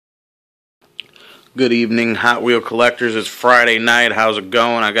Good evening, Hot Wheel collectors. It's Friday night. How's it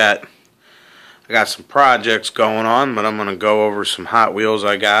going? I got some projects going on, but I'm gonna go over some Hot Wheels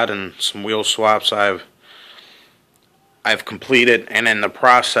I got and some wheel swaps I've completed and in the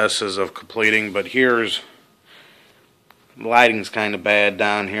processes of completing. But here's, the lighting's kind of bad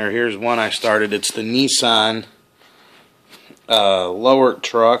down here. Here's one I started. It's the Nissan lower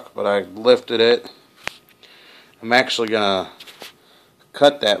truck, but I lifted it. I'm actually gonna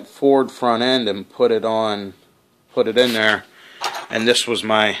cut that Ford front end and put it in there, and this was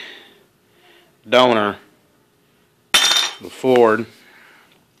my donor, the Ford.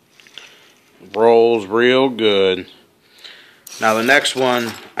 Rolls real good. Now the next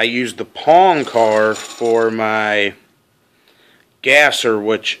one, I used the Pong car for my gasser,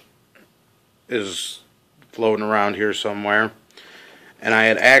 which is floating around here somewhere, and I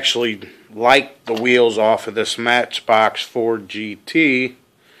had actually liked the wheels off of this Matchbox Ford GT.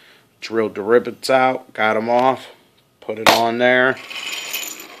 Drilled the rivets out, got them off, put it on there.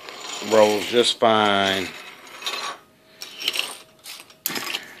 Rolls just fine.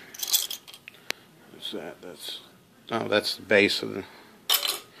 What's that? That's the base of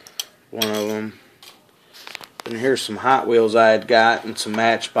one of them. And here's some Hot Wheels I had got and some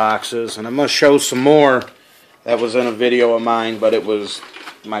Matchboxes, and I'm gonna show some more that was in a video of mine, but it was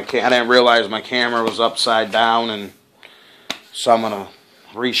I didn't realize my camera was upside down, and so I'm gonna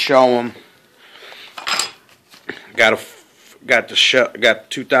re-show them. Got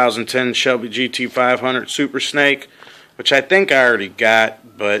 2010 Shelby GT500 Super Snake, which I think I already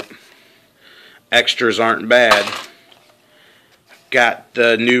got, but extras aren't bad. Got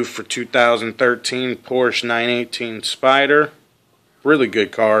the new for 2013 Porsche 918 Spyder. Really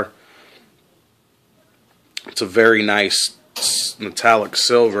good car. It's a very nice metallic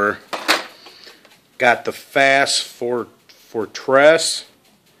silver. Got the Fast Fortress.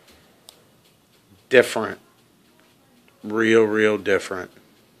 Different. Real different.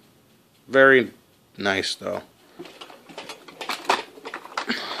 Very nice though.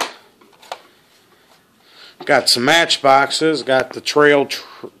 Got some Matchboxes. Got the Trail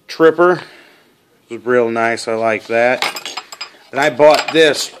Tripper. It was real nice. I like that. And I bought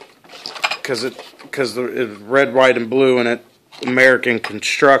this because it's red, white, and blue, and it American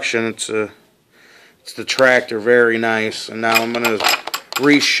construction. It's the tractor. Very nice. And now I'm gonna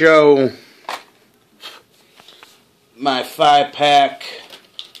re-show my 5-pack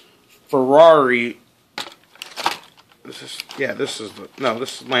Ferrari. This is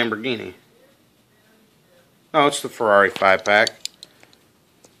Lamborghini. No, it's the Ferrari 5-pack.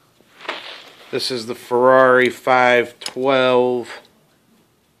 This is the Ferrari 512M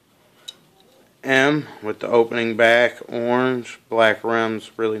with the opening back, orange, black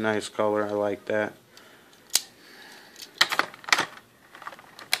rims, really nice color. I like that.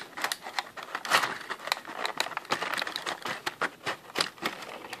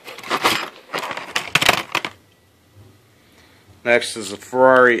 Next is the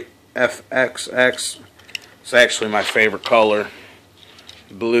Ferrari FXX. It's actually my favorite color,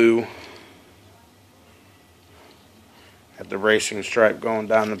 blue. Got the racing stripe going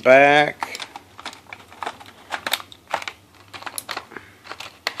down the back.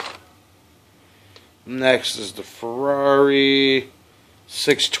 Next is the Ferrari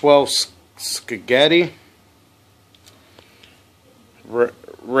 612 Spaghetti.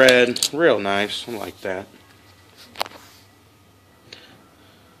 Red, real nice. I like that.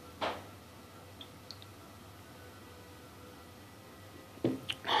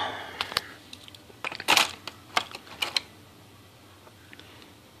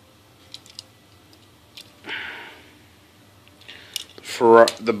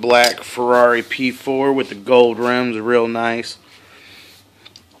 The black Ferrari P4 with the gold rims, real nice.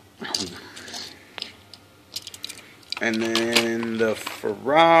 And then the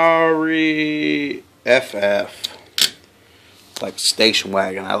Ferrari FF, like station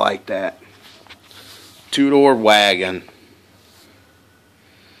wagon. I like that. Two-door wagon.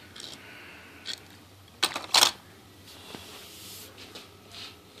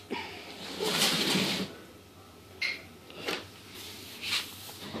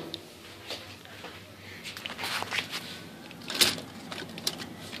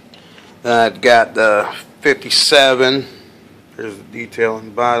 I've got the 57, there's the detail on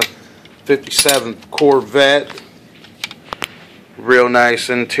the bottom, 57 Corvette, real nice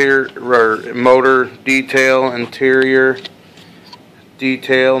interior, motor detail, interior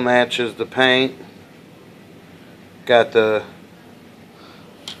detail, matches the paint. Got the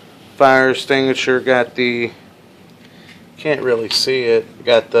fire extinguisher, got the, can't really see it,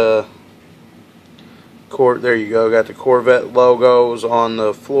 got the there you go, got the Corvette logos on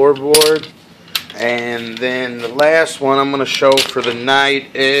the floorboard. And then the last one I'm going to show for the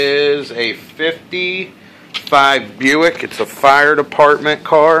night is a 55 Buick. It's a fire department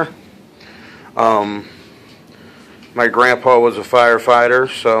car. My grandpa was a firefighter,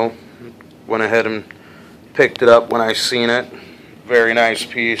 so went ahead and picked it up when I seen it. Very nice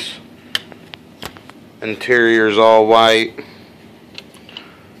piece. Interior's all white.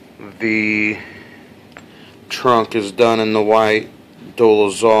 The trunk is done in the white. Dual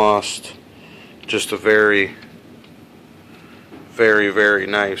exhaust. Just a very, very, very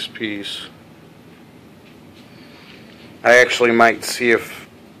nice piece. I actually might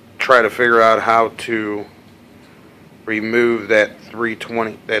try to figure out how to remove that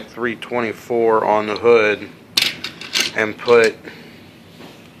 324 on the hood and put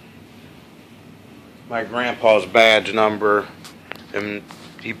my grandpa's badge number, and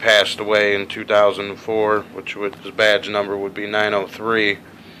he passed away in 2004, which his badge number would be 903.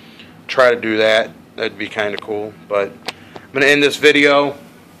 Try to do that. That'd be kind of cool. But I'm going to end this video.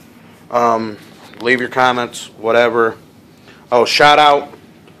 Leave your comments, whatever. Oh, shout out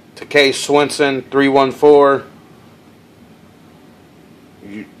to K Swinson 314.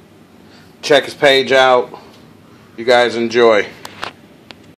 Check his page out. You guys enjoy.